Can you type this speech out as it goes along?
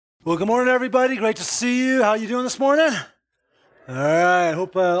Well, good morning, everybody. Great to see you. How are you doing this morning? All right.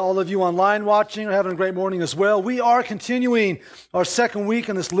 Hope all of you online watching are having a great morning as well. We are continuing our second week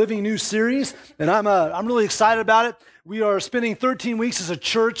in this Living New series, and I'm really excited about it. We are spending 13 weeks as a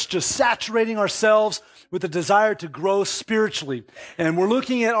church just saturating ourselves with a desire to grow spiritually. And we're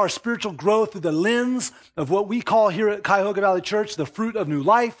looking at our spiritual growth through the lens of what we call here at Cuyahoga Valley Church the fruit of new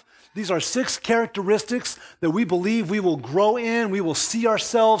life. These are 6 characteristics that we believe we will grow in, we will see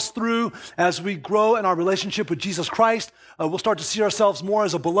ourselves through as we grow in our relationship with Jesus Christ. We'll start to see ourselves more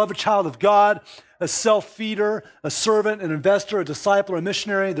as a beloved child of God, a self-feeder, a servant, an investor, a disciple, a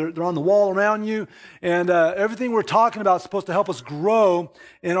missionary. They're on the wall around you. And everything we're talking about is supposed to help us grow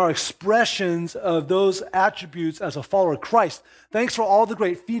in our expressions of those attributes as a follower of Christ. Thanks for all the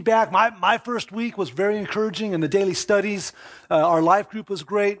great feedback. My first week was very encouraging in the daily studies. Our life group was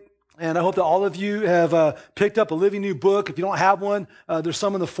great. And I hope that all of you have picked up a Living New book. If you don't have one, there's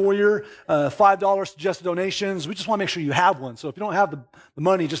some in the foyer, $5 suggested donations. We just want to make sure you have one. So if you don't have the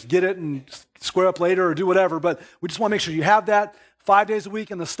money, just get it and square up later or do whatever. But we just want to make sure you have that. 5 days a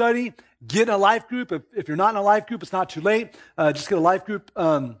week in the study. Get in a life group. If you're not in a life group, it's not too late. Just get a life group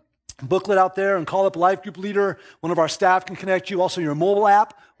booklet out there and call up a life group leader. One of our staff can connect you. Also, your mobile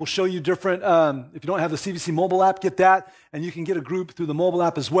app will show you different, if you don't have the CVC mobile app, get that, and you can get a group through the mobile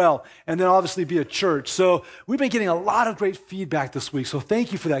app as well. And then obviously be a church. So we've been getting a lot of great feedback this week. So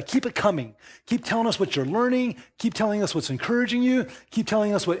thank you for that. Keep it coming. Keep telling us what you're learning. Keep telling us what's encouraging you. Keep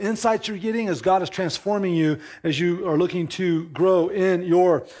telling us what insights you're getting as God is transforming you as you are looking to grow in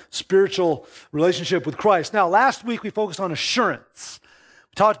your spiritual relationship with Christ. Now, last week we focused on assurance.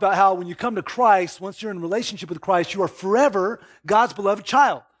 We talked about how when you come to Christ, once you're in a relationship with Christ, you are forever God's beloved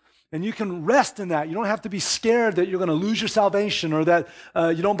child. And you can rest in that. You don't have to be scared that you're going to lose your salvation or that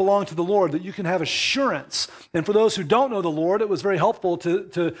you don't belong to the Lord, that you can have assurance. And for those who don't know the Lord, it was very helpful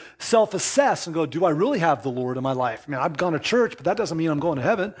to self-assess and go, do I really have the Lord in my life? I mean, I've gone to church, but that doesn't mean I'm going to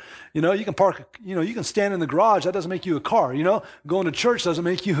heaven. You know, you can park, you can stand in the garage. That doesn't make you a car. Going to church doesn't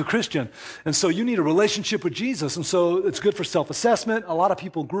make you a Christian. And so you need a relationship with Jesus. And so it's good for self-assessment. A lot of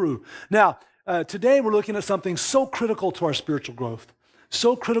people grew. Now, today we're looking at something so critical to our spiritual growth.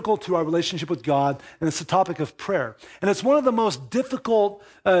 So critical to our relationship with God, and it's the topic of prayer. And it's one of the most difficult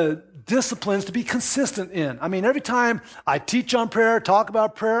disciplines to be consistent in. I mean, every time I teach on prayer, talk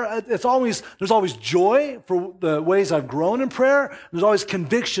about prayer, there's always joy for the ways I've grown in prayer. There's always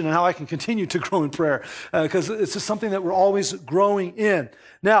conviction in how I can continue to grow in prayer, because it's just something that we're always growing in.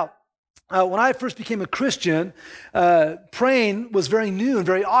 Now, when I first became a Christian, praying was very new and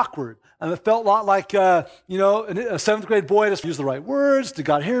very awkward. And it felt a lot like, a 7th grade boy, just use the right words. Did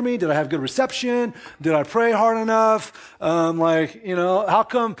God hear me? Did I have good reception? Did I pray hard enough? How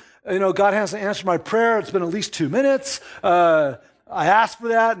come, God hasn't answered my prayer? It's been at least 2 minutes. I asked for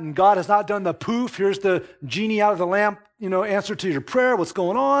that, and God has not done the poof. Here's the genie out of the lamp, answer to your prayer. What's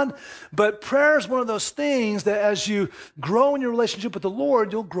going on? But prayer is one of those things that as you grow in your relationship with the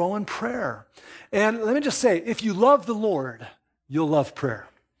Lord, you'll grow in prayer. And let me just say, if you love the Lord, you'll love prayer.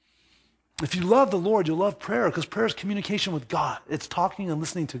 If you love the Lord, you'll love prayer, because prayer is communication with God. It's talking and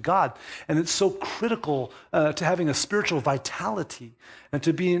listening to God. And it's so critical to having a spiritual vitality and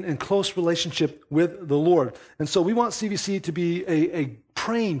to being in close relationship with the Lord. And so we want CVC to be a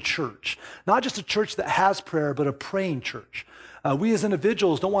praying church, not just a church that has prayer, but a praying church. We as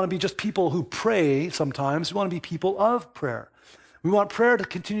individuals don't want to be just people who pray sometimes. We want to be people of prayer. We want prayer to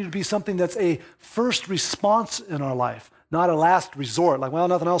continue to be something that's a first response in our life, not a last resort, like, well,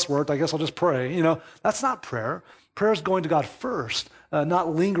 nothing else worked, I guess I'll just pray. That's not prayer. Prayer is going to God first,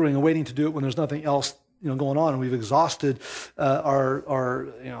 not lingering and waiting to do it when there's nothing else going on and we've exhausted our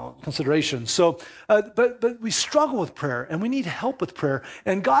considerations. So, but we struggle with prayer and we need help with prayer,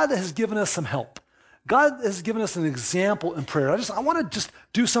 and God has given us some help. God has given us an example in prayer. I want to just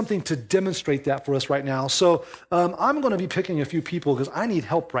do something to demonstrate that for us right now. So I'm going to be picking a few people because I need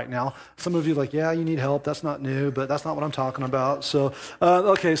help right now. Some of you are like, yeah, you need help. That's not new, but that's not what I'm talking about. So,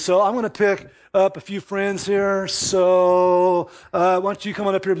 so I'm going to pick up a few friends here. So why don't you come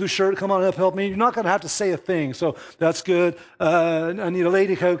on up here, blue shirt, come on up, help me. You're not going to have to say a thing, so that's good. I need a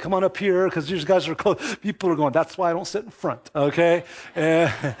lady to come on up here because these guys are close. People are going, that's why I don't sit in front, okay?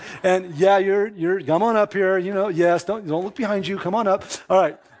 And yeah, you're come on up here, yes, don't look behind you, come on up. All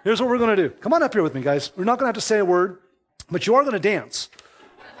right, here's what we're going to do. Come on up here with me, guys. We're not going to have to say a word, but you are going to dance.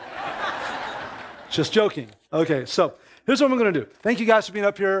 Just joking. Okay, so here's what I'm going to do. Thank you guys for being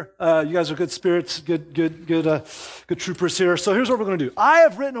up here. You guys are good spirits, good troopers here. So here's what we're going to do. I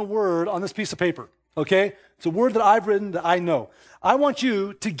have written a word on this piece of paper, okay? It's a word that I've written that I know. I want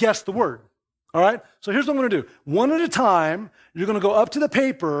you to guess the word. All right? So here's what I'm going to do. One at a time, you're going to go up to the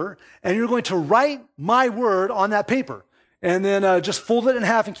paper, and you're going to write my word on that paper. And then just fold it in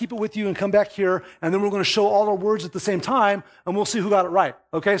half and keep it with you and come back here. And then we're going to show all our words at the same time, and we'll see who got it right.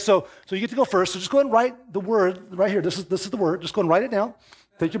 Okay? So you get to go first. So just go ahead and write the word right here. This is the word. Just go and write it down.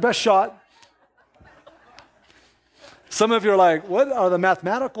 Take your best shot. Some of you are like, what are the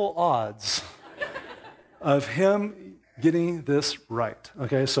mathematical odds of him getting this right?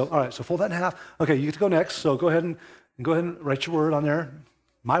 Okay, so all right, so fold that in half. Okay, you get to go next. So go ahead and write your word on there.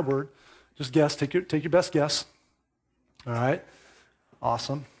 My word. Just guess. Take your best guess. All right.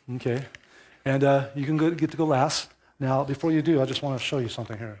 Awesome. Okay. And you can get to go last. Now, before you do, I just want to show you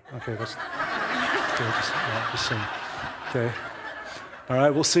something here. Okay, just see. Okay. All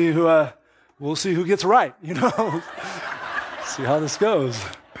right, we'll see who gets right, See how this goes.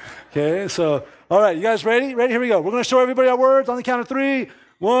 Okay, so, all right, you guys ready? Ready? Here we go. We're going to show everybody our words on the count of 3.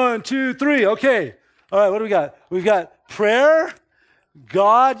 1, 2, 3. Okay. All right, what do we got? We've got prayer,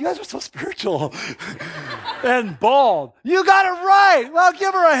 God. You guys are so spiritual. And bald. You got it right. Well,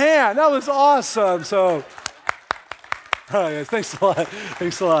 give her a hand. That was awesome. So, all right, guys, thanks a lot.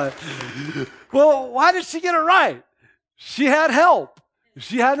 Thanks a lot. Well, why did she get it right? She had help.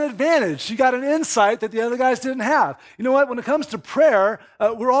 She had an advantage. She got an insight that the other guys didn't have. You know what? When it comes to prayer,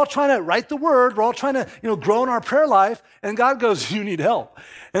 we're all trying to write the word. We're all trying to, grow in our prayer life. And God goes, you need help.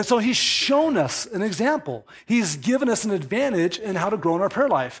 And so he's shown us an example. He's given us an advantage in how to grow in our prayer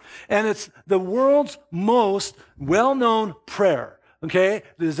life. And it's the world's most well-known prayer. Okay?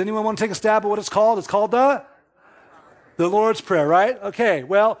 Does anyone want to take a stab at what it's called? It's called the Lord's Prayer, right? Okay,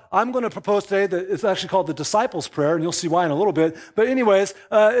 well, I'm going to propose today that it's actually called the Disciples' Prayer, and you'll see why in a little bit. But anyways,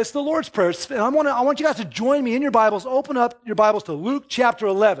 it's the Lord's Prayer. And I want you guys to join me in your Bibles. Open up your Bibles to Luke chapter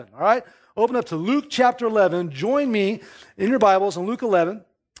 11, all right? Open up to Luke chapter 11. Join me in your Bibles in Luke 11.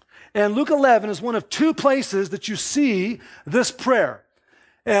 And Luke 11 is one of 2 places that you see this prayer.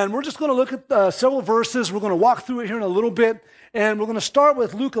 And we're just going to look at several verses. We're going to walk through it here in a little bit. And we're going to start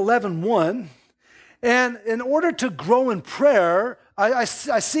with Luke 11:1. And in order to grow in prayer, I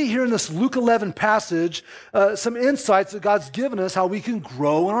see here in this Luke 11 passage some insights that God's given us how we can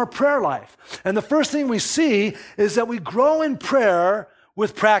grow in our prayer life. And the first thing we see is that we grow in prayer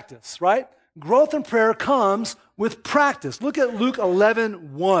with practice, right? Growth in prayer comes with practice. Look at Luke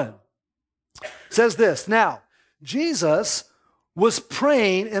 11:1. It says this, now, Jesus was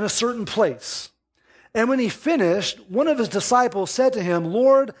praying in a certain place. And when he finished, one of his disciples said to him,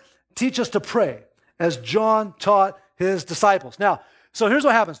 Lord, teach us to pray, as John taught his disciples. Now, so here's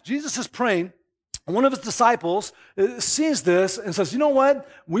what happens. Jesus is praying, and one of his disciples sees this and says, you know what?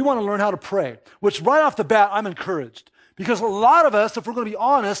 We want to learn how to pray, which right off the bat, I'm encouraged. Because a lot of us, if we're going to be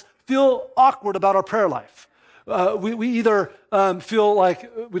honest, feel awkward about our prayer life. We either feel like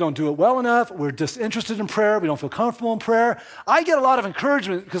we don't do it well enough, we're disinterested in prayer, we don't feel comfortable in prayer. I get a lot of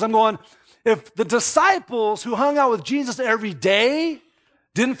encouragement because I'm going, if the disciples who hung out with Jesus every day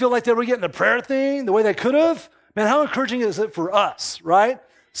didn't feel like they were getting the prayer thing the way they could have, man, how encouraging is it for us, right?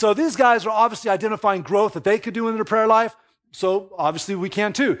 So these guys are obviously identifying growth that they could do in their prayer life, so obviously we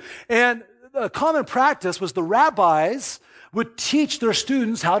can too. And a common practice was the rabbis would teach their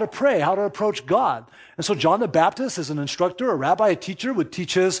students how to pray, how to approach God. And so John the Baptist, as an instructor, a rabbi, a teacher, would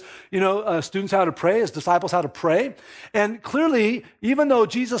teach his students how to pray, his disciples how to pray. And clearly, even though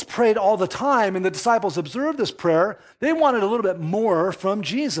Jesus prayed all the time and the disciples observed this prayer, they wanted a little bit more from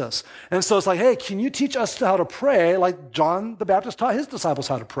Jesus. And so it's like, hey, can you teach us how to pray like John the Baptist taught his disciples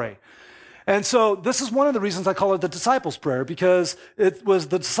how to pray? And so this is one of the reasons I call it the disciples' prayer, because it was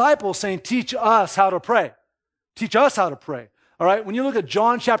the disciples saying, teach us how to pray. Teach us how to pray. All right, when you look at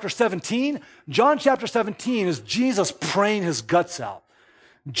John chapter 17 is Jesus praying his guts out.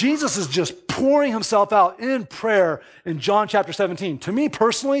 Jesus is just pouring himself out in prayer in John chapter 17. To me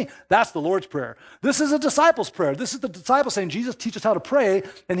personally, that's the Lord's Prayer. This is a disciples' prayer. This is the disciples saying, Jesus, teach us how to pray,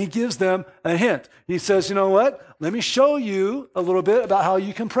 and he gives them a hint. He says, you know what? Let me show you a little bit about how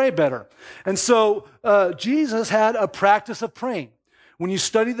you can pray better. And so Jesus had a practice of praying. When you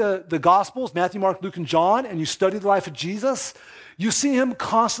study the Gospels, Matthew, Mark, Luke, and John, and you study the life of Jesus, you see him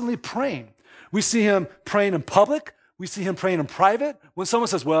constantly praying. We see him praying in public. We see him praying in private. When someone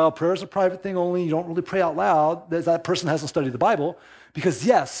says, well, prayer is a private thing only, you don't really pray out loud, that person hasn't studied the Bible. Because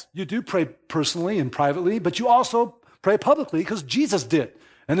yes, you do pray personally and privately, but you also pray publicly because Jesus did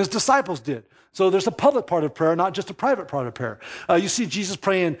and his disciples did. So there's a public part of prayer, not just a private part of prayer. You see Jesus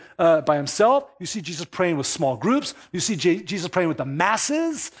praying by himself. You see Jesus praying with small groups. You see Jesus praying with the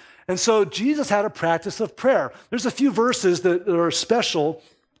masses. And so Jesus had a practice of prayer. There's a few verses that are special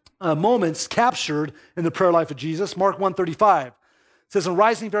moments captured in the prayer life of Jesus. Mark 1:35 It says, and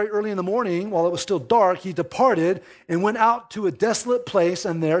rising very early in the morning, while it was still dark, he departed and went out to a desolate place,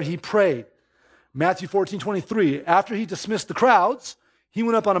 and there he prayed. Matthew 14:23, after he dismissed the crowds, he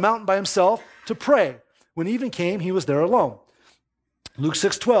went up on a mountain by himself to pray. When evening came, he was there alone. Luke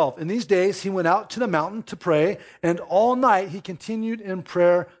 6:12, in these days he went out to the mountain to pray, and all night he continued in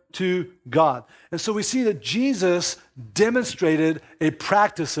prayer to God. And so we see that Jesus demonstrated a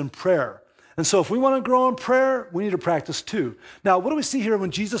practice in prayer. And so if we want to grow in prayer, we need to practice too. Now, what do we see here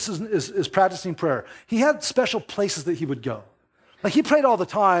when Jesus is practicing prayer? He had special places that he would go. Like he prayed all the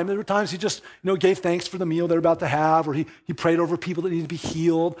time. There were times he just, gave thanks for the meal they're about to have, or he prayed over people that needed to be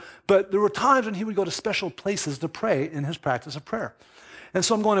healed. But there were times when he would go to special places to pray in his practice of prayer. And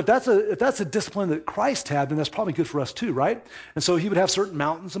so I'm going, if that's a discipline that Christ had, then that's probably good for us too, right? And so he would have certain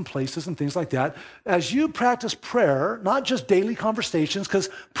mountains and places and things like that. As you practice prayer, not just daily conversations, because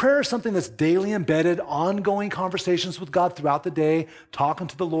prayer is something that's daily embedded, ongoing conversations with God throughout the day, talking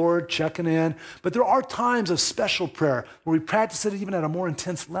to the Lord, checking in. But there are times of special prayer where we practice it even at a more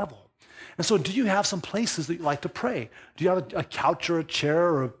intense level. And so do you have some places that you like to pray? Do you have a couch or a chair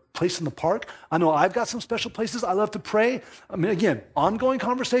or a place in the park? I know I've got some special places I love to pray. I mean, again, ongoing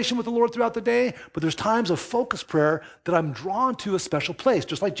conversation with the Lord throughout the day, but there's times of focused prayer that I'm drawn to a special place,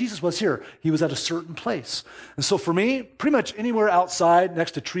 just like Jesus was here. He was at a certain place. And so for me, pretty much anywhere outside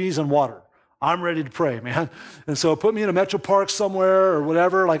next to trees and water, I'm ready to pray, man. And so put me in a metro park somewhere or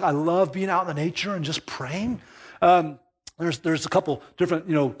whatever. Like I love being out in the nature and just praying. There's a couple different,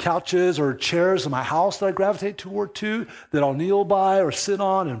 couches or chairs in my house that I gravitate toward too, that I'll kneel by or sit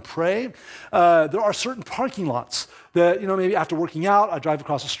on and pray. There are certain parking lots that, maybe after working out, I drive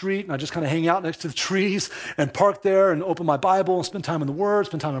across the street and I just kind of hang out next to the trees and park there and open my Bible and spend time in the Word,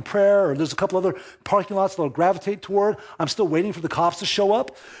 spend time in prayer. Or there's a couple other parking lots that I'll gravitate toward. I'm still waiting for the cops to show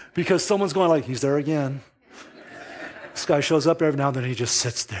up because someone's going like, he's there again. This guy shows up every now and then and he just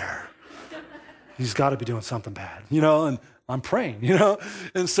sits there. He's got to be doing something bad, and I'm praying,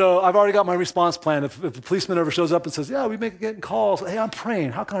 And so I've already got my response plan. If a policeman ever shows up and says, yeah, we make getting calls. Hey, I'm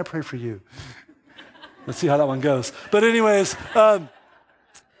praying. How can I pray for you? Let's see how that one goes. But anyways, do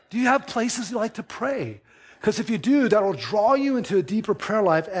you have places you like to pray? Because if you do, that'll draw you into a deeper prayer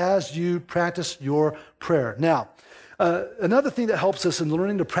life as you practice your prayer. Now, another thing that helps us in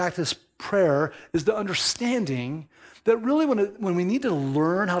learning to practice prayer is the understanding that really when we need to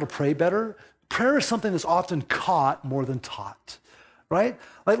learn how to pray better, prayer is something that's often caught more than taught, right?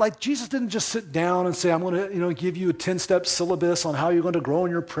 Like Jesus didn't just sit down and say, I'm going to, give you a 10-step syllabus on how you're going to grow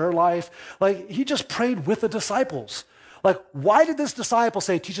in your prayer life. Like he just prayed with the disciples. Like why did this disciple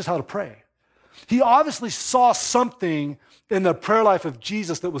say, teach us how to pray? He obviously saw something in the prayer life of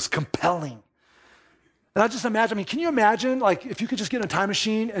Jesus that was compelling. And I just imagine, can you imagine like if you could just get in a time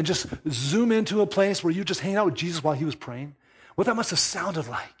machine and just zoom into a place where you just hang out with Jesus while he was praying? What that must have sounded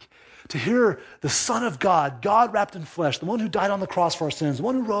like. To hear the Son of God, God wrapped in flesh, the one who died on the cross for our sins, the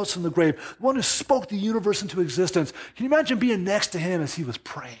one who rose from the grave, the one who spoke the universe into existence. Can you imagine being next to him as he was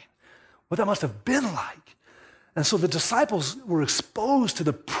praying? What that must have been like. And so the disciples were exposed to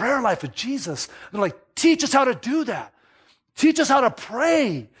the prayer life of Jesus. They're like, teach us how to do that. Teach us how to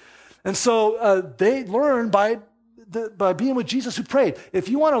pray. And so they learned by being with Jesus who prayed. If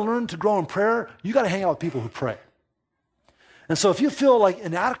you want to learn to grow in prayer, you got to hang out with people who pray. And so if you feel like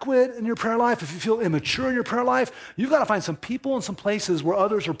inadequate in your prayer life, if you feel immature in your prayer life, you've got to find some people in some places where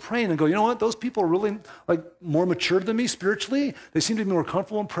others are praying and go, you know what, those people are really like more mature than me spiritually. They seem to be more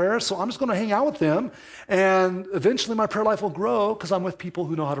comfortable in prayer, so I'm just going to hang out with them. And eventually my prayer life will grow because I'm with people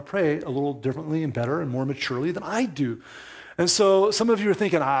who know how to pray a little differently and better and more maturely than I do. And so some of you are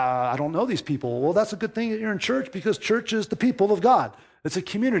thinking, I don't know these people. Well, that's a good thing that you're in church because church is the people of God. It's a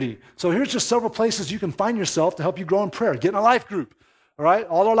community. So here's just several places you can find yourself to help you grow in prayer. Get in a life group, all right?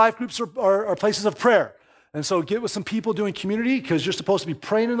 All our life groups are places of prayer. And so get with some people doing community because you're supposed to be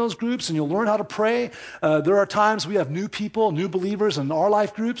praying in those groups and you'll learn how to pray. There are times we have new people, new believers in our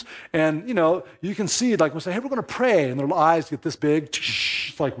life groups. And, you can see like we'll say, hey, we're going to pray. And their eyes get this big.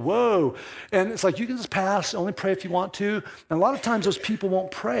 It's like, whoa. And it's like you can just pass, only pray if you want to. And a lot of times those people won't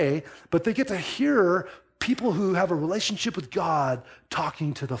pray, but they get to hear people who have a relationship with God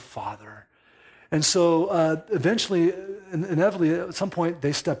talking to the Father. And so eventually, inevitably, at some point,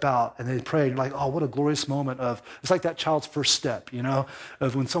 they step out and they pray. And you're like, oh, what a glorious moment it's like that child's first step,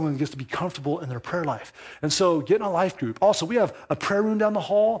 of when someone gets to be comfortable in their prayer life. And so get in a life group. Also, we have a prayer room down the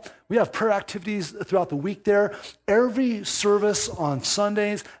hall. We have prayer activities throughout the week there. Every service on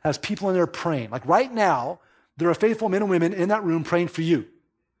Sundays has people in there praying. Like right now, there are faithful men and women in that room praying for you.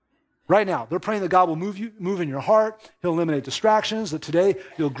 Right now, they're praying that God will move in your heart. He'll eliminate distractions, that today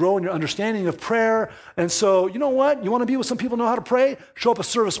you'll grow in your understanding of prayer. And so, you know what? You want to be with some people who know how to pray? Show up a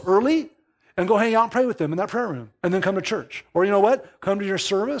service early and go hang out and pray with them in that prayer room and then come to church. Or you know what? Come to your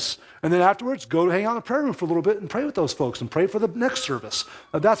service and then afterwards go hang out in the prayer room for a little bit and pray with those folks and pray for the next service.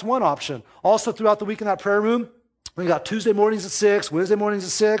 That's one option. Also throughout the week in that prayer room, we got Tuesday mornings at 6, Wednesday mornings at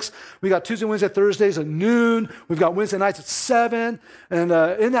 6. We got Tuesday, Wednesday, Thursdays at noon. We've got Wednesday nights at 7. And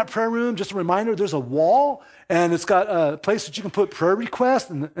in that prayer room, just a reminder, there's a wall, and it's got a place that you can put prayer requests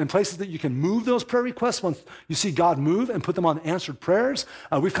and places that you can move those prayer requests once you see God move and put them on answered prayers.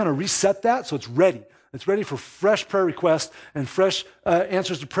 We've kind of reset that, so it's ready. It's ready for fresh prayer requests and fresh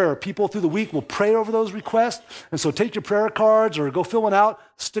answers to prayer. People through the week will pray over those requests. And so take your prayer cards or go fill one out,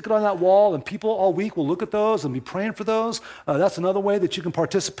 stick it on that wall, and people all week will look at those and be praying for those. That's another way that you can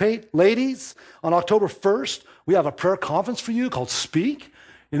participate. Ladies, on October 1st, we have a prayer conference for you called Speak.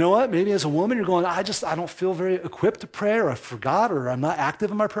 You know what? Maybe as a woman, you're going, I don't feel very equipped to pray, or I forgot, or I'm not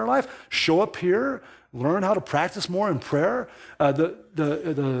active in my prayer life. Show up here. Learn how to practice more in prayer.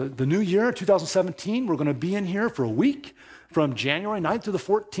 The new year, 2017, we're going to be in here for a week from January 9th to the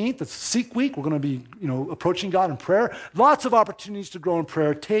 14th. It's Seek Week. We're going to be, approaching God in prayer. Lots of opportunities to grow in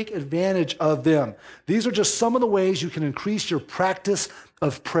prayer. Take advantage of them. These are just some of the ways you can increase your practice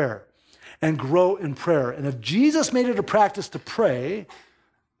of prayer and grow in prayer. And if Jesus made it a practice to pray,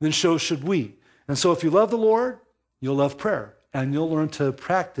 then so should we. And so if you love the Lord, you'll love prayer, and you'll learn to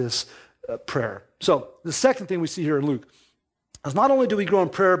practice prayer. So the second thing we see here in Luke is not only do we grow in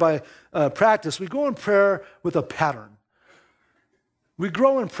prayer by practice, we grow in prayer with a pattern. We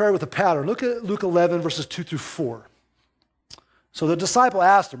grow in prayer with a pattern. Look at Luke 11, verses 2 through 4. So the disciple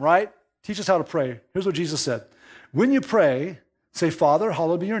asked him, right? Teach us how to pray. Here's what Jesus said. When you pray, say, Father,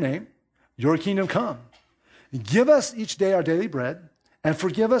 hallowed be your name. Your kingdom come. Give us each day our daily bread, and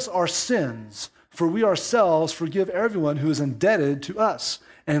forgive us our sins, for we ourselves forgive everyone who is indebted to us.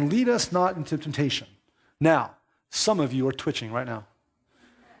 And lead us not into temptation. Now, some of you are twitching right now.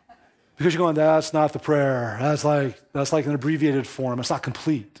 Because you're going, that's not the prayer. That's like an abbreviated form. It's not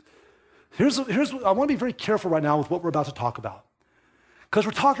complete. I want to be very careful right now with what we're about to talk about. Because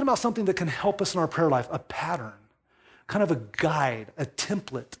we're talking about something that can help us in our prayer life, a pattern, kind of a guide, a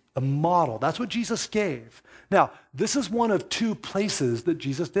template, a model. That's what Jesus gave. Now, this is one of two places that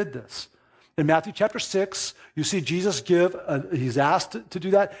Jesus did this. In Matthew chapter 6, you see Jesus he's asked to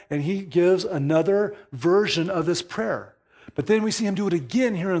do that, and he gives another version of this prayer. But then we see him do it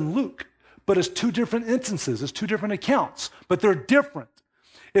again here in Luke. But it's two different instances, it's two different accounts, but they're different.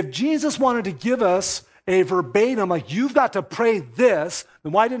 If Jesus wanted to give us a verbatim, like you've got to pray this,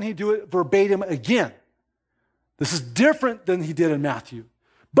 then why didn't he do it verbatim again? This is different than he did in Matthew.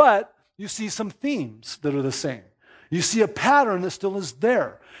 But you see some themes that are the same. You see a pattern that still is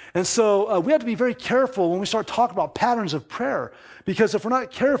there. And so we have to be very careful when we start talking about patterns of prayer, because if we're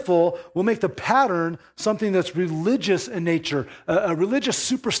not careful, we'll make the pattern something that's religious in nature, a religious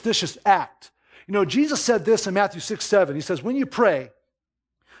superstitious act. Jesus said this in Matthew 6:7. He says, when you pray,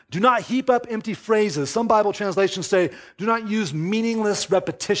 do not heap up empty phrases. Some Bible translations say, do not use meaningless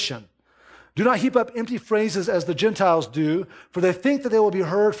repetition. Do not heap up empty phrases as the Gentiles do, for they think that they will be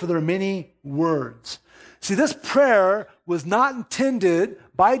heard for their many words. See, this prayer was not intended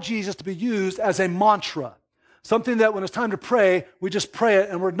by Jesus to be used as a mantra, something that when it's time to pray, we just pray it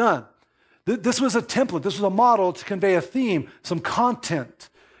and we're done. This was a template. This was a model to convey a theme, some content,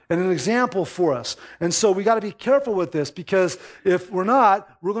 and an example for us. And so we got to be careful with this, because if we're not,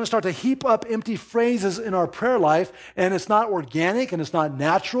 we're going to start to heap up empty phrases in our prayer life, and it's not organic, and it's not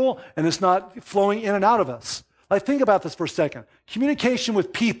natural, and it's not flowing in and out of us. Like, think about this for a second. Communication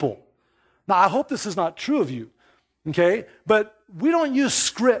with people. Now, I hope this is not true of you, okay? But we don't use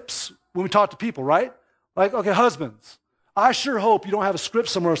scripts when we talk to people, right? Like, okay, husbands, I sure hope you don't have a script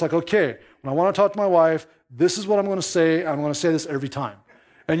somewhere. It's like, okay, when I want to talk to my wife, this is what I'm going to say. I'm going to say this every time.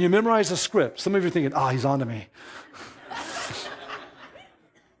 And you memorize a script. Some of you are thinking, he's on to me.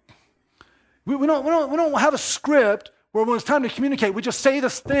 we don't have a script where when it's time to communicate, we just say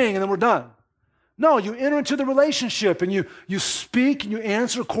this thing and then we're done. No, you enter into the relationship and you speak and you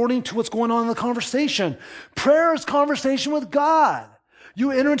answer according to what's going on in the conversation. Prayer is conversation with God.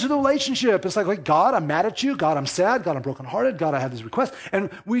 You enter into the relationship. It's like, God, I'm mad at you. God, I'm sad. God, I'm brokenhearted. God, I have these requests. And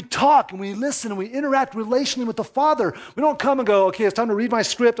we talk and we listen and we interact relationally with the Father. We don't come and go, okay, it's time to read my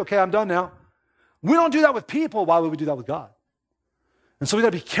script. Okay, I'm done now. We don't do that with people. Why would we do that with God? And so we got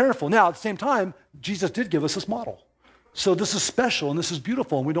to be careful. Now, at the same time, Jesus did give us this model. So this is special and this is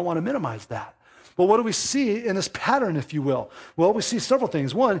beautiful, and we don't want to minimize that. But what do we see in this pattern, if you will? Well, we see several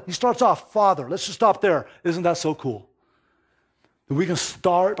things. One, he starts off, Father. Let's just stop there. Isn't that so cool? that we can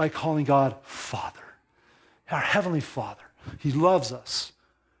start by calling God Father, our Heavenly Father. He loves us.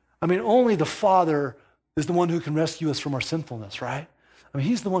 I mean, only the Father is the one who can rescue us from our sinfulness, right? I mean,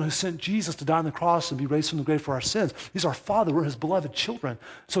 he's the one who sent Jesus to die on the cross and be raised from the grave for our sins. He's our Father. We're his beloved children.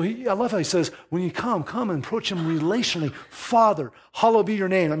 So I love how he says, when you come and approach him relationally. Father, hallowed be your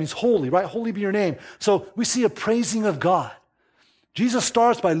name. That means holy, right? Holy be your name. So we see a praising of God. Jesus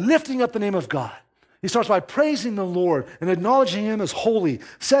starts by lifting up the name of God. He starts by praising the Lord and acknowledging him as holy.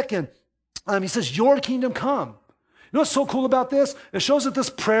 Second, he says, your kingdom come. You know what's so cool about this? It shows that this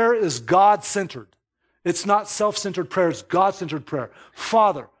prayer is God-centered. It's not self-centered prayer, it's God-centered prayer.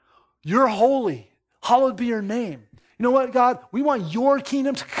 Father, you're holy. Hallowed be your name. You know what, God? We want your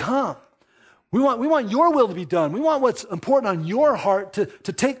kingdom to come. We want your will to be done. We want what's important on your heart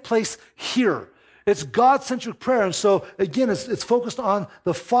to take place here. It's God-centered prayer. And so, again, it's focused on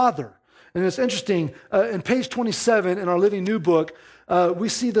the Father. And it's interesting, in page 27 in our Living New book, we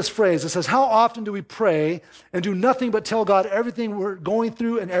see this phrase. It says, how often do we pray and do nothing but tell God everything we're going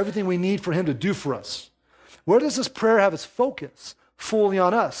through and everything we need for him to do for us? Where does this prayer have its focus? Fully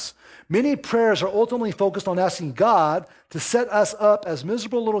on us. Many prayers are ultimately focused on asking God to set us up as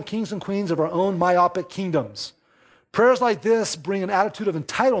miserable little kings and queens of our own myopic kingdoms. Prayers like this bring an attitude of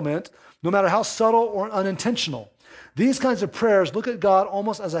entitlement, no matter how subtle or unintentional. These kinds of prayers look at God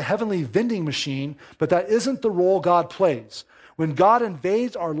almost as a heavenly vending machine, but that isn't the role God plays. When God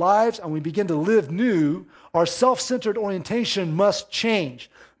invades our lives and we begin to live new, our self-centered orientation must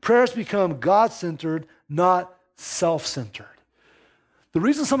change. Prayers become God-centered, not self-centered. The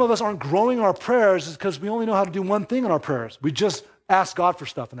reason some of us aren't growing our prayers is because we only know how to do one thing in our prayers. We just ask God for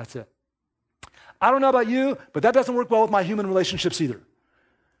stuff and that's it. I don't know about you, but that doesn't work well with my human relationships either.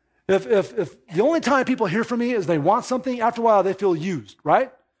 If the only time people hear from me is they want something, after a while they feel used,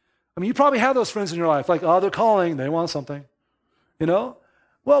 right? I mean, you probably have those friends in your life, like, oh, they're calling, they want something, you know?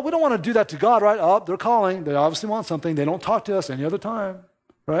 Well, we don't want to do that to God, right? Oh, they're calling, they obviously want something, they don't talk to us any other time,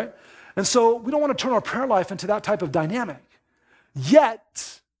 right? And so we don't want to turn our prayer life into that type of dynamic.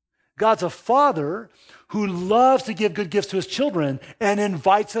 Yet, God's a Father who loves to give good gifts to his children and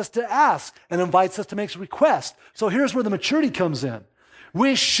invites us to ask and invites us to make requests. So here's where the maturity comes in.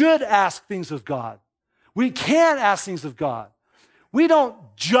 We should ask things of God. We can ask things of God. We don't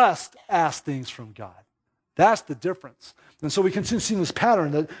just ask things from God. That's the difference. And so we continue seeing this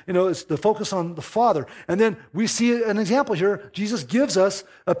pattern that, it's the focus on the Father. And then we see an example here. Jesus gives us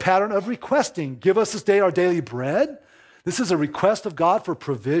a pattern of requesting. Give us this day our daily bread. This is a request of God for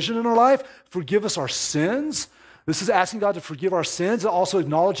provision in our life. Forgive us our sins. This is asking God to forgive our sins, also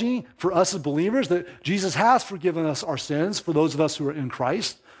acknowledging for us as believers that Jesus has forgiven us our sins for those of us who are in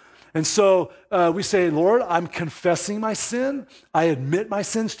Christ. And so we say, Lord, I'm confessing my sin. I admit my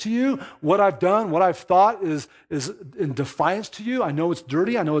sins to you. What I've done, what I've thought is in defiance to you. I know it's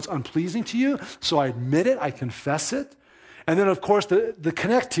dirty. I know it's unpleasing to you. So I admit it. I confess it. And then, of course, the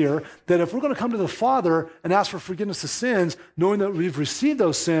connect here, that if we're going to come to the Father and ask for forgiveness of sins, knowing that we've received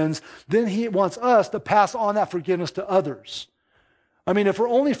those sins, then he wants us to pass on that forgiveness to others. I mean, if we're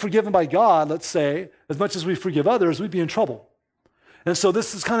only forgiven by God, let's say, as much as we forgive others, we'd be in trouble. And so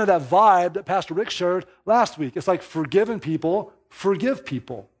this is kind of that vibe that Pastor Rick shared last week. It's like forgiven people, forgive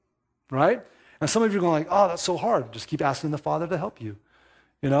people, right? And some of you are going like, oh, that's so hard. Just keep asking the Father to help you.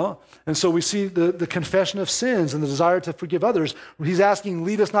 And so we see the confession of sins and the desire to forgive others. He's asking,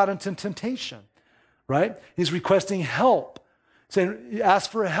 lead us not into temptation, right? He's requesting help, saying,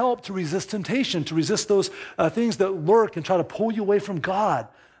 ask for help to resist temptation, to resist those things that lurk and try to pull you away from God.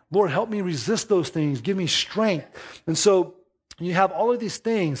 Lord, help me resist those things. Give me strength. And so you have all of these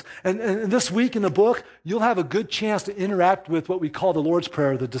things. And this week in the book, you'll have a good chance to interact with what we call the Lord's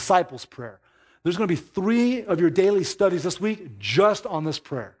Prayer, the disciples' prayer. There's going to be 3 of your daily studies this week just on this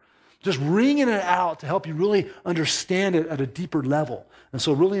prayer. Just wringing it out to help you really understand it at a deeper level. And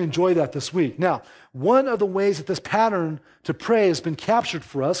so really enjoy that this week. Now, one of the ways that this pattern to pray has been captured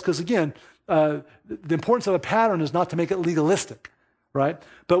for us, because again, the importance of a pattern is not to make it legalistic, right?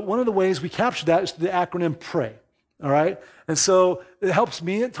 But one of the ways we capture that is the acronym PRAY. All right? And so it helps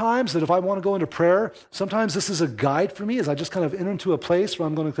me at times that if I want to go into prayer, sometimes this is a guide for me as I just kind of enter into a place where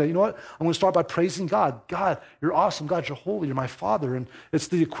I'm going to say, you know what? I'm going to start by praising God. God, you're awesome. God, you're holy. You're my Father. And it's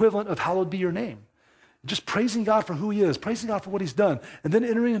the equivalent of hallowed be your name. Just praising God for who he is, praising God for what he's done, and then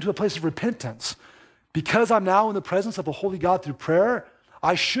entering into a place of repentance. Because I'm now in the presence of a holy God through prayer,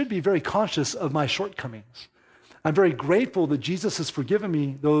 I should be very conscious of my shortcomings. I'm very grateful that Jesus has forgiven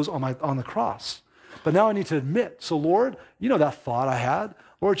me those on the cross. But now I need to admit, so Lord, you know that thought I had.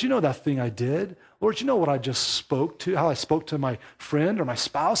 Lord, you know that thing I did. Lord, you know what I just spoke to, how I spoke to my friend or my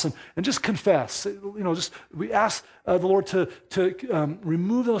spouse, and just confess. We ask the Lord to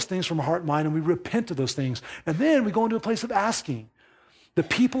remove those things from our heart and mind, and we repent of those things. And then we go into a place of asking. The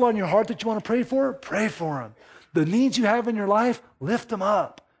people on your heart that you want to pray for them. The needs you have in your life, lift them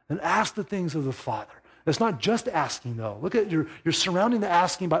up and ask the things of the Father. It's not just asking, though. Look at you're surrounding the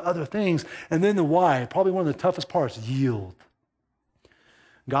asking by other things, and then the why, probably one of the toughest parts, yield.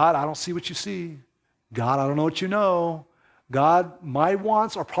 God, I don't see what you see. God, I don't know what you know. God, my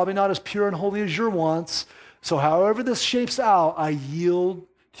wants are probably not as pure and holy as your wants. So however this shapes out, I yield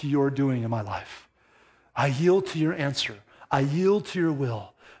to your doing in my life. I yield to your answer. I yield to your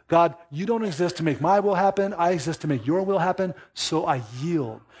will. God, you don't exist to make my will happen. I exist to make your will happen, so I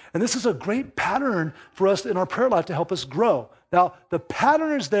yield. And this is a great pattern for us in our prayer life to help us grow. Now, the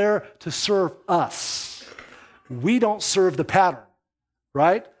pattern is there to serve us. We don't serve the pattern,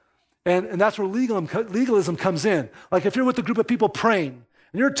 right? And that's where legalism comes in. Like if you're with a group of people praying,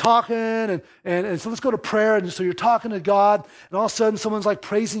 and you're talking, and so let's go to prayer, and so you're talking to God, and all of a sudden someone's like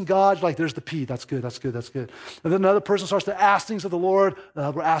praising God, you're like, there's the P, that's good. And then another person starts to ask things of the Lord,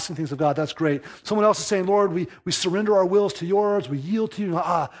 we're asking things of God, that's great. Someone else is saying, Lord, we surrender our wills to yours, we yield to you,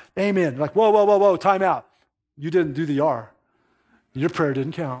 amen. You're like, whoa, time out. You didn't do the R. Your prayer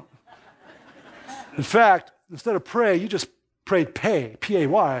didn't count. In fact, instead of pray, you just prayed pay,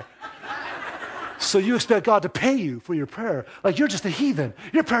 P-A-Y. So you expect God to pay you for your prayer. Like you're just a heathen.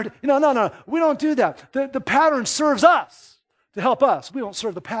 Your prayer, no. We don't do that. The pattern serves us to help us. We don't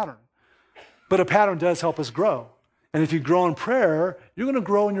serve the pattern. But a pattern does help us grow. And if you grow in prayer, you're going to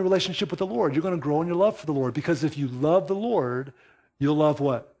grow in your relationship with the Lord. You're going to grow in your love for the Lord. Because if you love the Lord, you'll love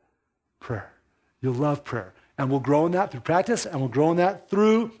what? Prayer. You'll love prayer. And we'll grow in that through practice, and we'll grow in that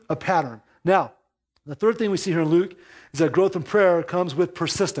through a pattern. Now, the third thing we see here in Luke is that growth in prayer comes with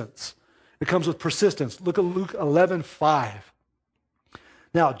persistence. It comes with persistence. Look at Luke 11:5.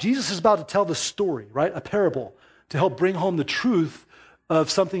 Now, Jesus is about to tell the story, right? A parable to help bring home the truth of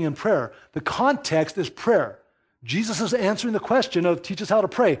something in prayer. The context is prayer. Jesus is answering the question of teach us how to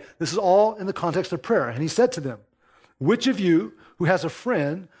pray. This is all in the context of prayer. And he said to them, which of you who has a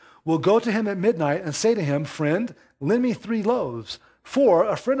friend will go to him at midnight and say to him, friend, lend me 3 loaves, for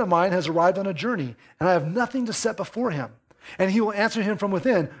a friend of mine has arrived on a journey, and I have nothing to set before him. And he will answer him from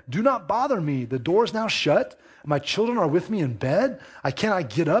within, do not bother me. The door is now shut. My children are with me in bed. I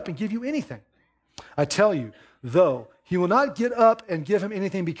cannot get up and give you anything. I tell you, though he will not get up and give him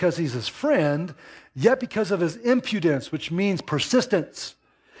anything because he's his friend, yet because of his impudence, which means persistence,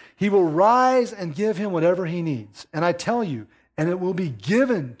 he will rise and give him whatever he needs. And I tell you, and it will be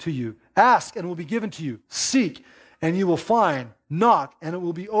given to you. Ask, and it will be given to you. Seek, and you will find. Knock, and it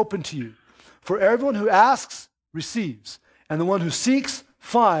will be open to you. For everyone who asks receives, and the one who seeks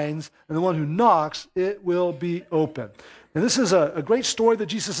finds, and the one who knocks, it will be open. And this is a great story that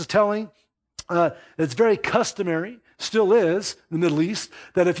Jesus is telling. It's very customary, still is in the Middle East,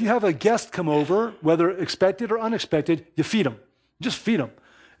 that if you have a guest come over, whether expected or unexpected, you feed them. Just feed them.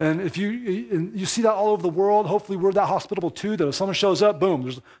 And if you see that all over the world, hopefully we're that hospitable too, that if someone shows up,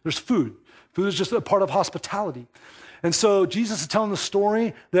 boom, there's food. Food is just a part of hospitality. And so Jesus is telling the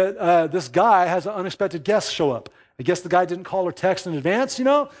story that this guy has an unexpected guest show up. I guess the guy didn't call or text in advance,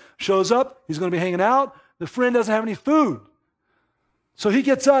 shows up, he's going to be hanging out. The friend doesn't have any food. So he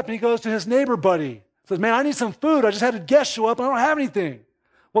gets up and he goes to his neighbor buddy. Says, man, I need some food. I just had a guest show up and I don't have anything.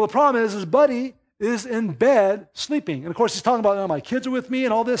 Well, the problem is his buddy is in bed sleeping. And of course, he's talking about, my kids are with me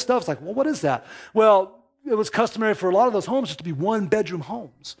and all this stuff. It's like, well, what is that? Well, it was customary for a lot of those homes just to be 1-bedroom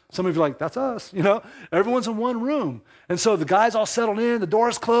homes. Some of you are like, that's us, Everyone's in one room. And so the guy's all settled in, the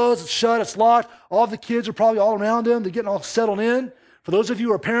door's closed, it's shut, it's locked. All the kids are probably all around him. They're getting all settled in. For those of you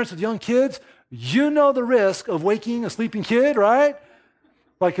who are parents with young kids, you know the risk of waking a sleeping kid, right?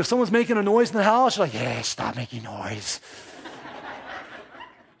 Like if someone's making a noise in the house, you're like, yeah, stop making noise.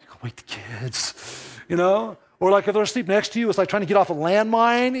 You go wake the kids, Or like if they're asleep next to you, it's like trying to get off a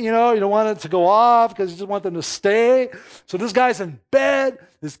landmine, you don't want it to go off because you just want them to stay. So this guy's in bed,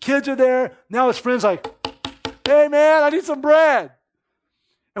 his kids are there. Now his friend's like, hey man, I need some bread.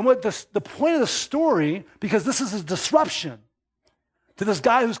 And what the point of the story, because this is a disruption to this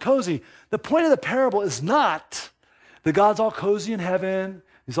guy who's cozy, the point of the parable is not that God's all cozy in heaven,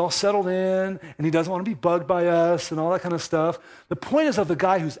 he's all settled in, and he doesn't want to be bugged by us and all that kind of stuff. The point is of the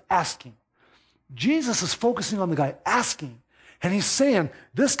guy who's asking. Jesus is focusing on the guy asking, and he's saying,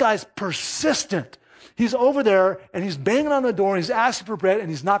 this guy's persistent. He's over there, and he's banging on the door, and he's asking for bread, and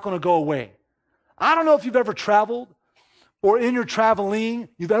he's not going to go away. I don't know if you've ever traveled, or in your traveling,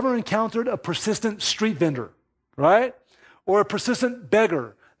 you've ever encountered a persistent street vendor, right? or a persistent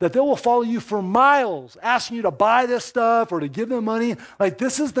beggar, that they will follow you for miles, asking you to buy this stuff or to give them money. Like,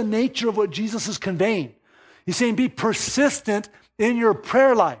 this is the nature of what Jesus is conveying. He's saying, be persistent in your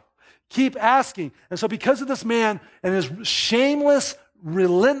prayer life. Keep asking. And so because of this man and his shameless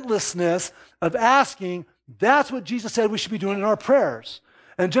relentlessness of asking, that's what Jesus said we should be doing in our prayers.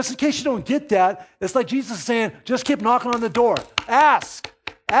 And just in case you don't get that, it's like Jesus is saying, just keep knocking on the door. Ask,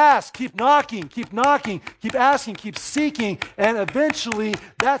 keep knocking, keep asking, keep seeking, and eventually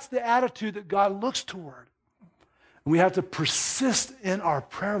that's the attitude that God looks toward. And we have to persist in our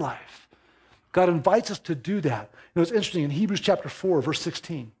prayer life. God invites us to do that. You know, it's interesting, in Hebrews chapter 4, verse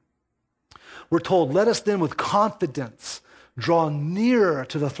 16, we're told, let us then with confidence draw near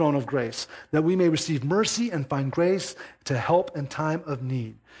to the throne of grace, that we may receive mercy and find grace to help in time of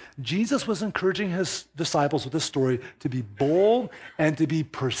need. Jesus was encouraging his disciples with this story to be bold and to be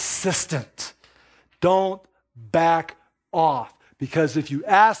persistent. Don't back off, because if you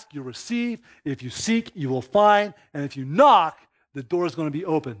ask, you'll receive. If you seek, you will find. And if you knock, the door is going to be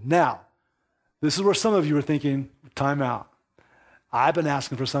open. Now, this is where some of you are thinking, time out. I've been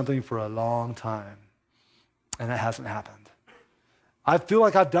asking for something for a long time, and it hasn't happened. I feel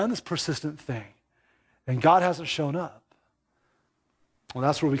like I've done this persistent thing, and God hasn't shown up. Well,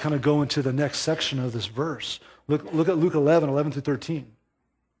 that's where we kind of go into the next section of this verse. Look at Luke 11 through 13.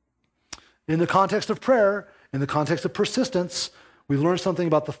 In the context of prayer, in the context of persistence, we learn something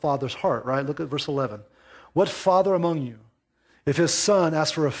about the Father's heart, right? Look at verse 11. What father among you, if his son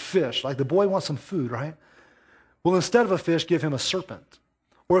asks for a fish, like the boy wants some food, right? Will instead of a fish give him a serpent?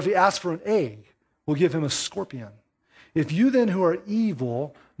 Or if he asks for an egg, will give him a scorpion? If you then who are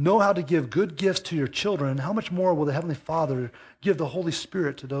evil know how to give good gifts to your children, how much more will the Heavenly Father give the Holy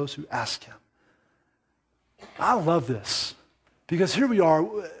Spirit to those who ask him? I love this, because here we are,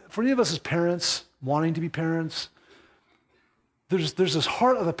 for any of us as parents, wanting to be parents, there's this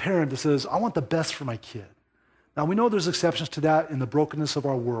heart of a parent that says, I want the best for my kid. Now, we know there's exceptions to that in the brokenness of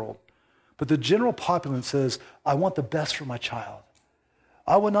our world, but the general populace says, I want the best for my child.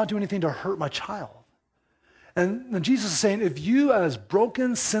 I will not do anything to hurt my child. And Jesus is saying, if you as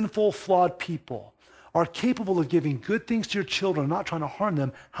broken, sinful, flawed people are capable of giving good things to your children and not trying to harm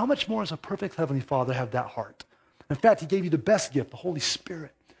them, how much more does a perfect Heavenly Father have that heart? In fact, he gave you the best gift, the Holy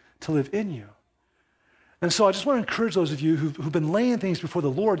Spirit, to live in you. And so I just want to encourage those of you who've been laying things before the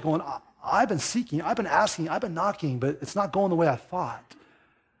Lord going, I've been seeking, I've been asking, I've been knocking, but it's not going the way I thought.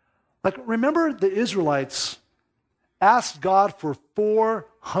 Like, remember the Israelites asked God for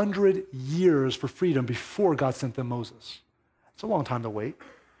 400 years for freedom before God sent them Moses. It's a long time to wait.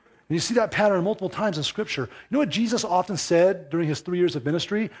 And you see that pattern multiple times in Scripture. You know what Jesus often said during his 3 years of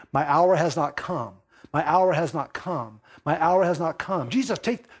ministry? My hour has not come. My hour has not come. My hour has not come. Jesus,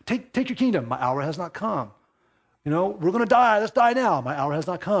 take your kingdom. My hour has not come. You know, we're going to die. Let's die now. My hour has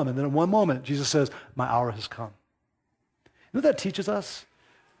not come. And then in one moment, Jesus says, my hour has come. You know what that teaches us?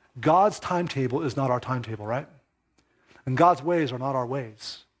 God's timetable is not our timetable, right? And God's ways are not our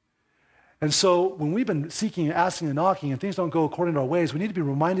ways. And so when we've been seeking and asking and knocking and things don't go according to our ways, we need to be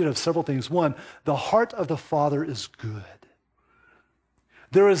reminded of several things. One, the heart of the Father is good.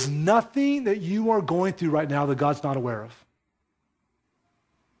 There is nothing that you are going through right now that God's not aware of.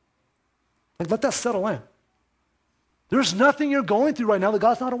 Like, let that settle in. There's nothing you're going through right now that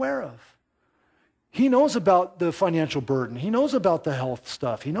God's not aware of. He knows about the financial burden. He knows about the health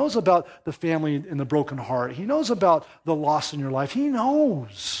stuff. He knows about the family and the broken heart. He knows about the loss in your life. He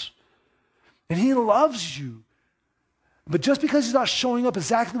knows. And he loves you. But just because he's not showing up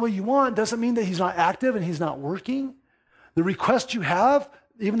exactly the way you want doesn't mean that he's not active and he's not working. The requests you have,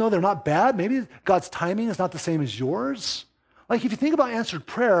 even though they're not bad, maybe God's timing is not the same as yours. Like, if you think about answered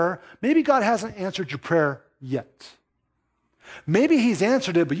prayer, maybe God hasn't answered your prayer yet. Maybe he's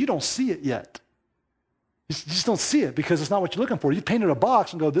answered it, but you don't see it yet. You just don't see it because it's not what you're looking for. You painted a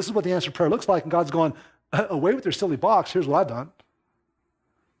box and go, this is what the answered prayer looks like, and God's going, away with your silly box, here's what I've done.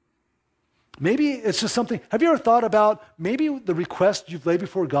 Maybe it's just something, have you ever thought about maybe the request you've laid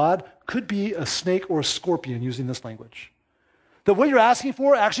before God could be a snake or a scorpion, using this language? That what you're asking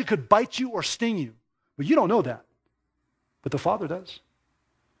for actually could bite you or sting you, but you don't know that. But the Father does.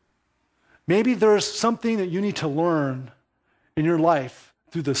 Maybe there's something that you need to learn in your life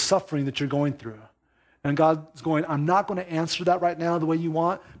through the suffering that you're going through. And God's going, I'm not going to answer that right now the way you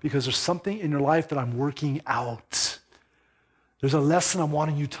want, because there's something in your life that I'm working out. There's a lesson I'm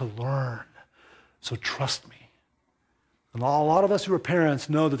wanting you to learn. So trust me. And a lot of us who are parents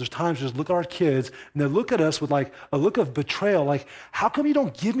know that there's times we just look at our kids and they look at us with like a look of betrayal, like, how come you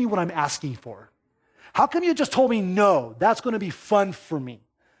don't give me what I'm asking for? How come you just told me no? That's going to be fun for me.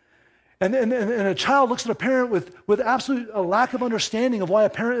 And a child looks at a parent with absolute a lack of understanding of why a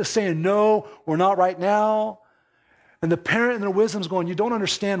parent is saying no or not right now. And the parent in their wisdom is going, you don't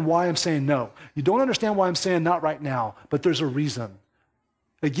understand why I'm saying no. You don't understand why I'm saying not right now, but there's a reason.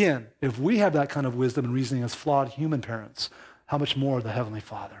 Again, if we have that kind of wisdom and reasoning as flawed human parents, how much more the Heavenly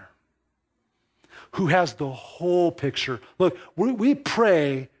Father, who has the whole picture. Look, we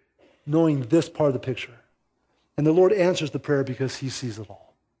pray knowing this part of the picture. And the Lord answers the prayer because he sees it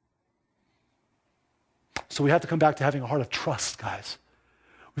all. So we have to come back to having a heart of trust, guys.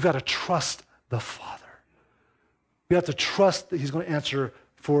 We've got to trust the Father. We have to trust that he's going to answer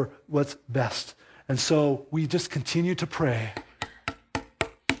for what's best. And so we just continue to pray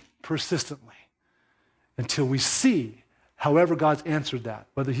persistently until we see however God's answered that,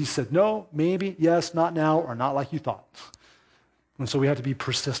 whether he said no, maybe, yes, not now, or not like you thought. And so we have to be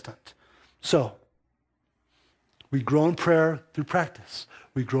persistent. So we grow in prayer through practice.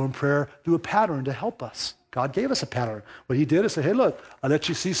 We grow in prayer through a pattern to help us. God gave us a pattern. What he did is say, hey, look, I'll let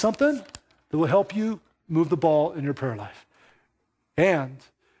you see something that will help you move the ball in your prayer life. And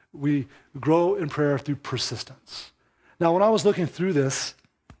we grow in prayer through persistence. Now, when I was looking through this,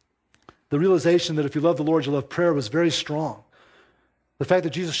 the realization that if you love the Lord, you love prayer was very strong. The fact that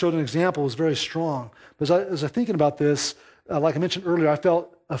Jesus showed an example was very strong. But as I was thinking about this, like I mentioned earlier, I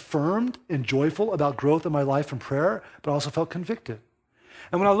felt affirmed and joyful about growth in my life in prayer, but I also felt convicted.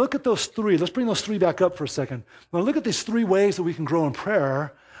 And when I look at those three, let's bring those three back up for a second. When I look at these three ways that we can grow in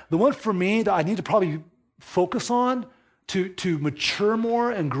prayer, the one for me that I need to probably focus on to mature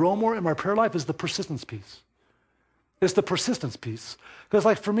more and grow more in my prayer life is the persistence piece. It's the persistence piece. Because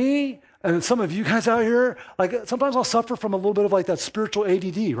like for me, and some of you guys out here, like sometimes I'll suffer from a little bit of like that spiritual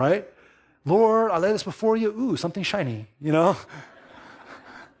ADD, right? Lord, I lay this before you. Ooh, something shiny, you know?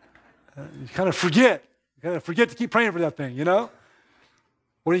 You kind of forget. You kind of forget to keep praying for that thing, you know?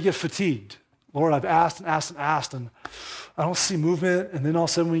 Or you get fatigued. Lord, I've asked and asked and asked, and I don't see movement, and then all of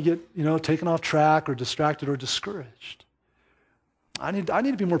a sudden we get, taken off track or distracted or discouraged. I need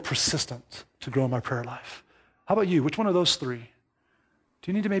to be more persistent to grow in my prayer life. How about you? Which one of those three do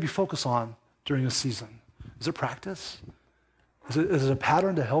you need to maybe focus on during a season? Is it practice? Is it a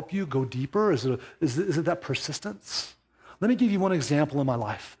pattern to help you go deeper? Is it that persistence? Let me give you one example in my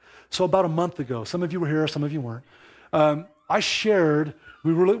life. So about a month ago, some of you were here, some of you weren't. I shared,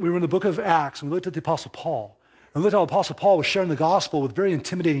 we were in the book of Acts, and we looked at the Apostle Paul. And we looked at how the Apostle Paul was sharing the gospel with very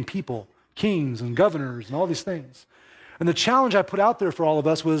intimidating people, kings and governors and all these things. And the challenge I put out there for all of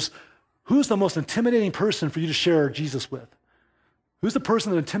us was, who's the most intimidating person for you to share Jesus with? Who's the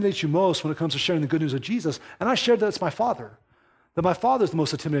person that intimidates you most when it comes to sharing the good news of Jesus? And I shared that it's my father, that my father's the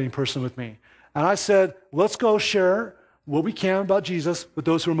most intimidating person with me. And I said, let's go share what we can about Jesus with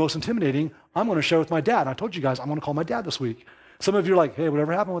those who are most intimidating. I'm going to share with my dad. And I told you guys, I'm going to call my dad this week. Some of you are like, hey,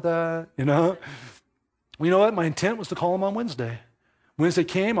 whatever happened with that? Well, you know what? My intent was to call him on Wednesday. Wednesday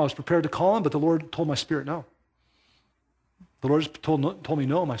came, I was prepared to call him, but the Lord told my spirit no. The Lord just told me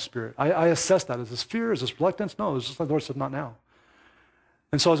no in my spirit. I assessed that. Is this fear? Is this reluctance? No, it's just like the Lord said, not now.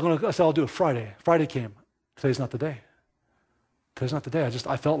 And so I said, I'll do it Friday. Friday came. Today's not the day. Today's not the day.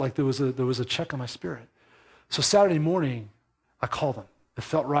 I felt like there was a check on my spirit. So Saturday morning, I called him. It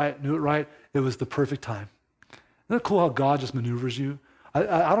felt right, knew it right. It was the perfect time. Isn't it cool how God just maneuvers you?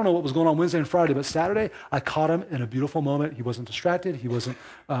 I don't know what was going on Wednesday and Friday, but Saturday, I caught him in a beautiful moment. He wasn't distracted. He wasn't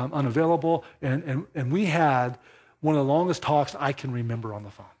unavailable. And we had one of the longest talks I can remember on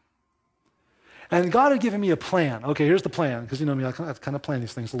the phone. And God had given me a plan. Okay, here's the plan, because you know me, I kind of plan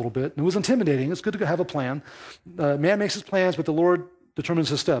these things a little bit. And it was intimidating. It's good to have a plan. Man makes his plans, but the Lord determines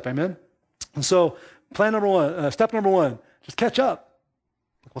his step. Amen? And so plan number one, step number one, just catch up.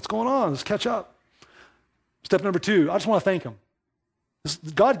 What's going on? Just catch up. Step number two, I just want to thank him.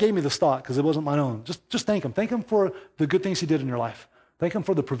 God gave me this thought because it wasn't my own. Just thank him. Thank him for the good things he did in your life. Thank him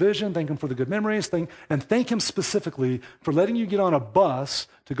for the provision. Thank him for the good memories. And thank him specifically for letting you get on a bus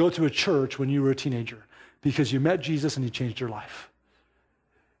to go to a church when you were a teenager because you met Jesus and he changed your life.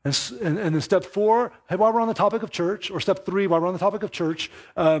 And then step four, hey, while we're on the topic of church, or step three, while we're on the topic of church,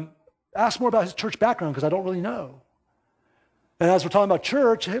 ask more about his church background because I don't really know. And as we're talking about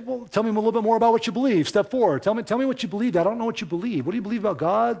church, hey, well, tell me a little bit more about what you believe. Step four, tell me what you believe. I don't know what you believe. What do you believe about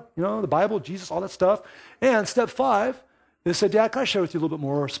God? The Bible, Jesus, all that stuff. And step five, they said, Dad, can I share with you a little bit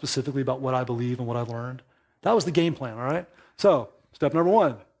more specifically about what I believe and what I've learned? That was the game plan, all right? So, step number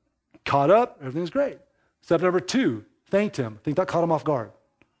one, caught up, everything's great. Step number two, thanked him. I think that caught him off guard.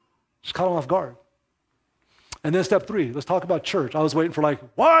 Just caught him off guard. And then step three, let's talk about church. I was waiting for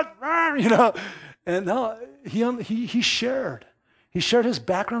what? And now he shared. He shared his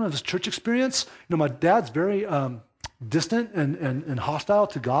background of his church experience. My dad's very distant and hostile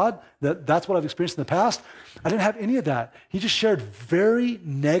to God, that's what I've experienced in the past. I didn't have any of that. He just shared very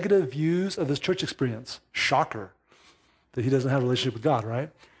negative views of his church experience. Shocker that he doesn't have a relationship with God, right?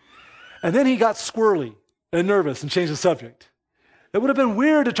 And then he got squirrely and nervous and changed the subject. It would have been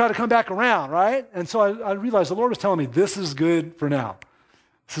weird to try to come back around, right? And so I realized the Lord was telling me, this is good for now.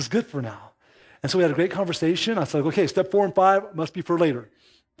 This is good for now. And so we had a great conversation. I said, okay, step 4 and 5 must be for later.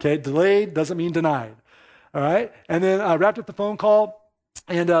 Okay, delayed doesn't mean denied. All right? And then I wrapped up the phone call,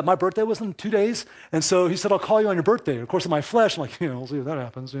 and my birthday was in 2 days. And so he said, I'll call you on your birthday. Of course, in my flesh, I'm like, we'll see if that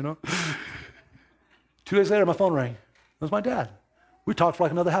happens, 2 days later, my phone rang. It was my dad. We talked for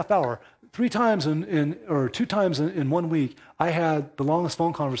like another half hour. 2 times in 1 week, I had the longest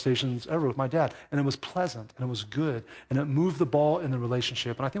phone conversations ever with my dad, and it was pleasant, and it was good, and it moved the ball in the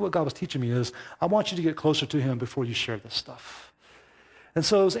relationship. And I think what God was teaching me is, I want you to get closer to him before you share this stuff. And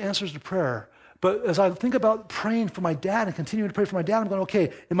so it was answers to prayer. But as I think about praying for my dad and continuing to pray for my dad, I'm going,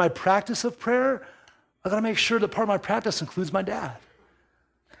 okay, in my practice of prayer, I got to make sure that part of my practice includes my dad.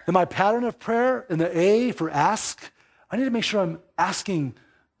 In my pattern of prayer, in the A for ask, I need to make sure I'm asking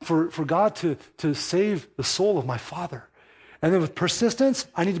for God to save the soul of my father. And then with persistence,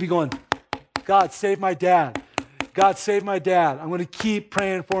 I need to be going, God, save my dad. God, save my dad. I'm going to keep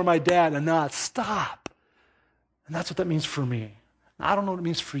praying for my dad and not stop. And that's what that means for me. I don't know what it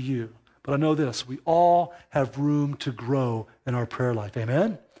means for you, but I know this. We all have room to grow in our prayer life.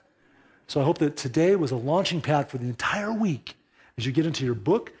 Amen? So I hope that today was a launching pad for the entire week as you get into your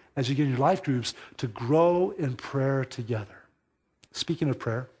book, as you get in your life groups, to grow in prayer together. Speaking of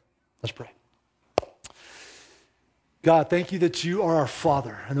prayer, let's pray. God, thank you that you are our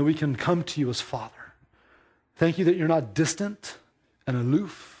Father and that we can come to you as Father. Thank you that you're not distant and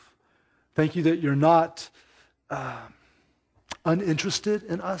aloof. Thank you that you're not uninterested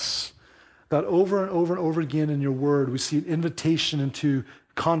in us. God, over and over and over again in your word, we see an invitation into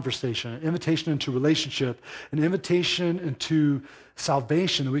conversation, an invitation into relationship, an invitation into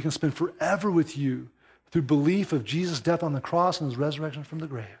salvation, that we can spend forever with you through belief of Jesus' death on the cross and his resurrection from the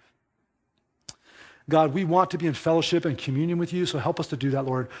grave. God, we want to be in fellowship and communion with you, so help us to do that,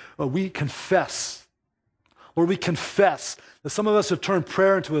 Lord. We confess. Lord, we confess that some of us have turned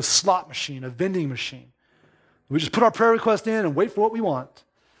prayer into a slot machine, a vending machine. We just put our prayer request in and wait for what we want.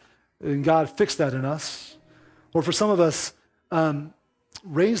 And God, fix that in us. Or for some of us,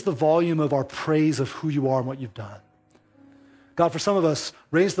 raise the volume of our praise of who you are and what you've done. God, for some of us,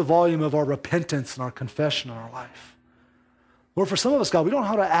 raise the volume of our repentance and our confession in our life. Lord, for some of us, God, we don't know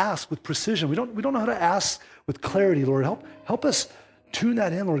how to ask with precision. We don't know how to ask with clarity, Lord. Help us tune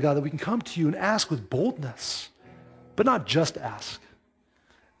that in, Lord God, that we can come to you and ask with boldness, but not just ask.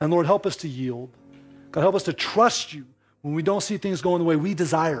 And Lord, help us to yield. God, help us to trust you when we don't see things going the way we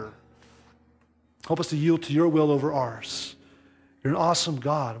desire. Help us to yield to your will over ours. You're an awesome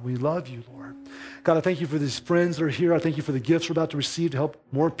God. We love you, Lord. God, I thank you for these friends that are here. I thank you for the gifts we're about to receive to help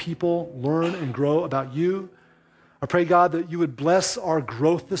more people learn and grow about you. I pray, God, that you would bless our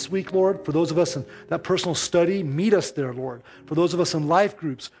growth this week, Lord. For those of us in that personal study, meet us there, Lord. For those of us in life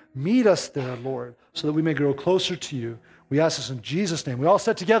groups, meet us there, Lord, so that we may grow closer to you. We ask this in Jesus' name. We all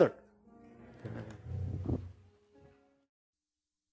said together.